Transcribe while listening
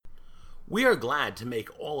We are glad to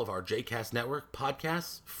make all of our JCast Network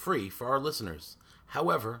podcasts free for our listeners.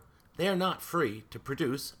 However, they are not free to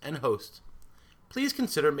produce and host. Please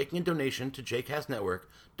consider making a donation to JCast Network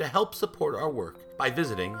to help support our work by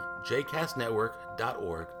visiting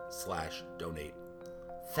jcastnetwork.org/donate.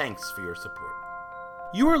 Thanks for your support.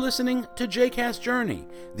 You are listening to JCast Journey,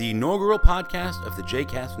 the inaugural podcast of the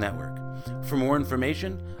JCast Network. For more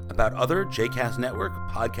information about other JCast Network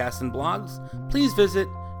podcasts and blogs, please visit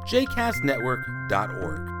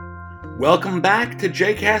jcastnetwork.org. Welcome back to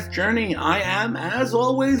JCast Journey. I am, as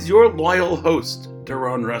always, your loyal host,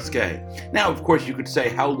 Daron Ruske. Now, of course, you could say,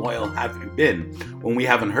 how loyal have you been when we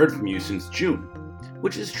haven't heard from you since June?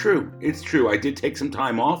 Which is true. It's true. I did take some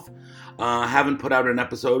time off. Haven't put out an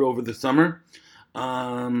episode over the summer.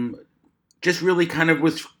 Just really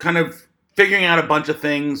was figuring out a bunch of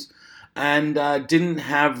things and didn't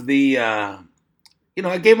have the, I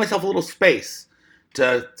gave myself a little space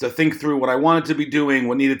to think through what I wanted to be doing,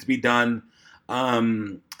 what needed to be done.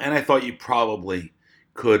 And I thought you probably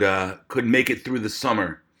could make it through the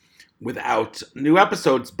summer without new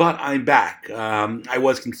episodes, but I'm back. I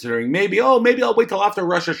was considering maybe I'll wait till after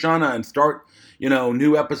Rosh Hashanah and start,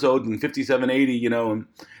 new episodes in 5780, and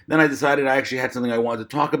then I decided I actually had something I wanted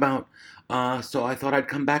to talk about. So I thought I'd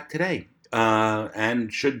come back today,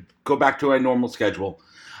 and should go back to our normal schedule.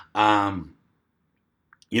 I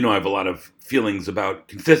have a lot of feelings about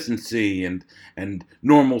consistency and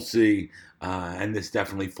normalcy, and this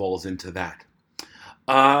definitely falls into that.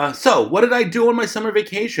 So what did I do on my summer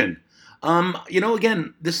vacation?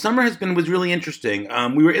 Again, this summer was really interesting.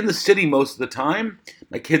 We were in the city most of the time.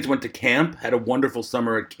 My kids went to camp, had a wonderful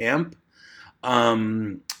summer at camp.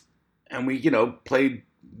 And we, played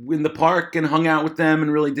in the park and hung out with them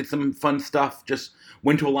and really did some fun stuff. Just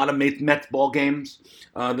went to a lot of Mets ball games.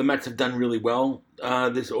 The Mets have done really well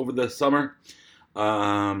over the summer.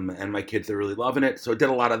 And my kids are really loving it. So I did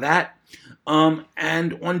a lot of that.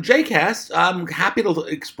 And on JCast, I'm happy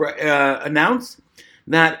to announce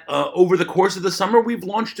that over the course of the summer, we've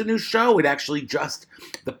launched a new show.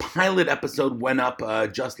 The pilot episode went up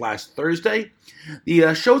just last Thursday.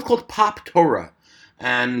 The show is called Pop Torah.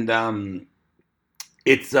 And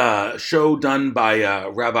it's a show done by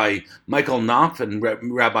Rabbi Michael Knopf and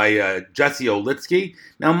Rabbi Jesse Olitsky.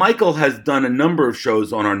 Now, Michael has done a number of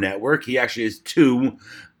shows on our network. He actually has two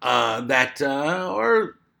that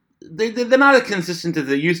are they're not as consistent as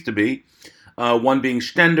they used to be. One being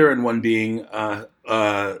Stender and one being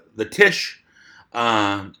the Tish.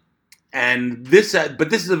 But this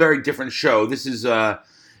is a very different show. This is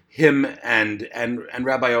him and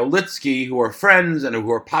Rabbi Olitsky, who are friends and who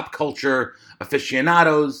are pop culture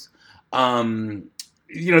aficionados.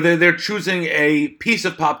 They're choosing a piece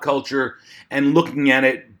of pop culture and looking at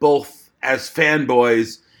it both as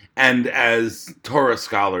fanboys and as Torah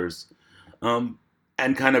scholars, and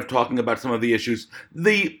kind of talking about some of the issues.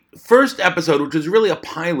 The first episode, which was really a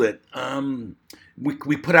pilot,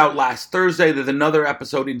 we put out last Thursday. There's another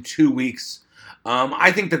episode in 2 weeks.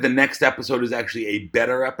 I think that the next episode is actually a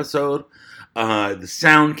better episode. The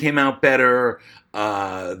sound came out better. It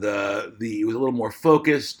was a little more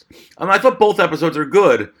focused. I thought both episodes are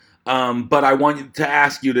good. But I want to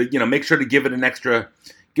ask you to, make sure to give it an extra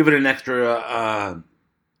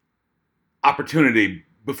opportunity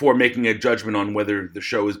before making a judgment on whether the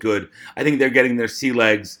show is good. I think they're getting their sea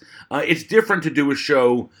legs. It's different to do a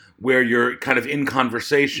show where you're kind of in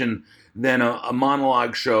conversation than a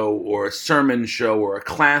monologue show or a sermon show or a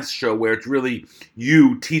class show where it's really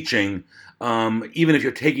you teaching. Even if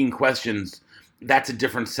you're taking questions, that's a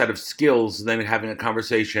different set of skills than having a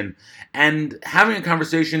conversation. And having a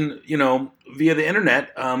conversation, via the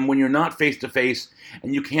internet, when you're not face-to-face,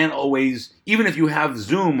 and you can't always, even if you have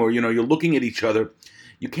Zoom or, you're looking at each other,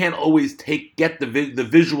 you can't always get the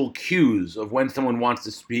visual cues of when someone wants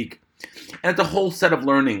to speak. And it's a whole set of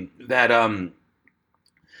learning that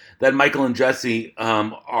Michael and Jesse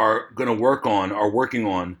are working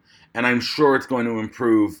on, and I'm sure it's going to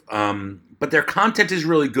improve. But their content is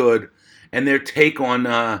really good, and their take on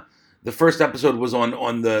the first episode was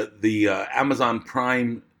on the Amazon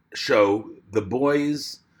Prime show, The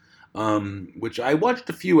Boys, which I watched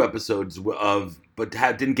a few episodes of, but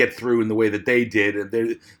didn't get through in the way that they did.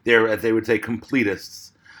 They're as they would say,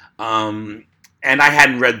 completists. And I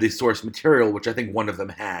hadn't read the source material, which I think one of them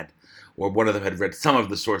had. Or one of them had read some of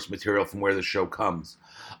the source material from where the show comes.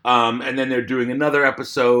 And then they're doing another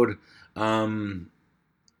episode. I'm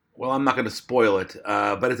not going to spoil it,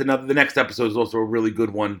 but the next episode is also a really good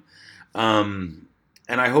one. And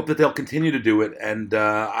I hope that they'll continue to do it, and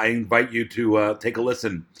I invite you to take a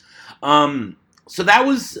listen. So that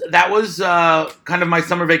was kind of my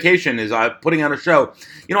summer vacation, is putting on a show.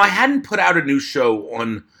 I hadn't put out a new show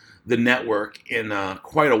on the network in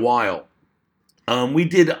quite a while. We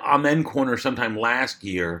did Amen Corner sometime last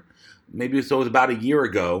year, maybe so it was about a year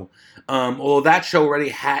ago. Although that show already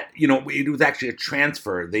had, it was actually a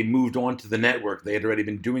transfer. They moved on to the network. They had already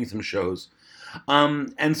been doing some shows.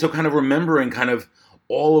 And so kind of remembering kind of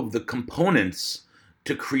all of the components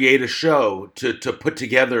to create a show, to put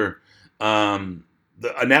together a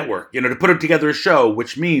network, to put together a show,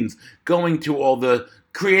 which means going to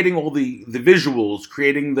creating all the visuals,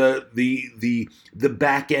 creating the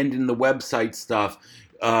back end and the website stuff,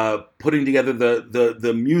 putting together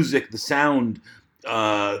the music, the sound,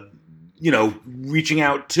 reaching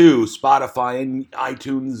out to Spotify and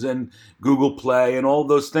iTunes and Google Play and all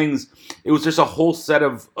those things. It was just a whole set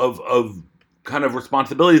of kind of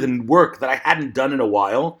responsibilities and work that I hadn't done in a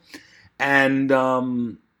while. And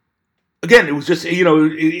again, it was just,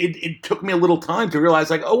 it took me a little time to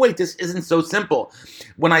realize, like, oh, wait, this isn't so simple.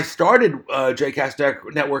 When I started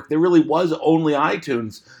JCast Network, there really was only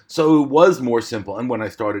iTunes, so it was more simple. And when I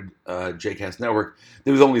started JCast Network,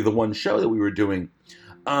 there was only the one show that we were doing.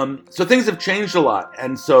 So things have changed a lot.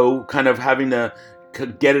 And so kind of having to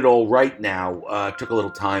get it all right now took a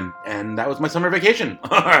little time. And that was my summer vacation,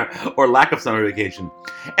 or lack of summer vacation.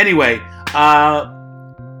 Anyway,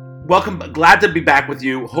 welcome. Glad to be back with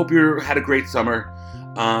you. Hope you had a great summer.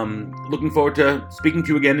 Looking forward to speaking to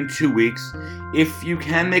you again in 2 weeks. If you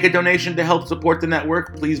can make a donation to help support the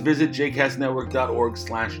network, please visit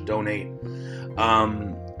jcastnetwork.org/donate.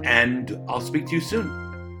 And I'll speak to you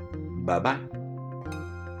soon. Bye-bye.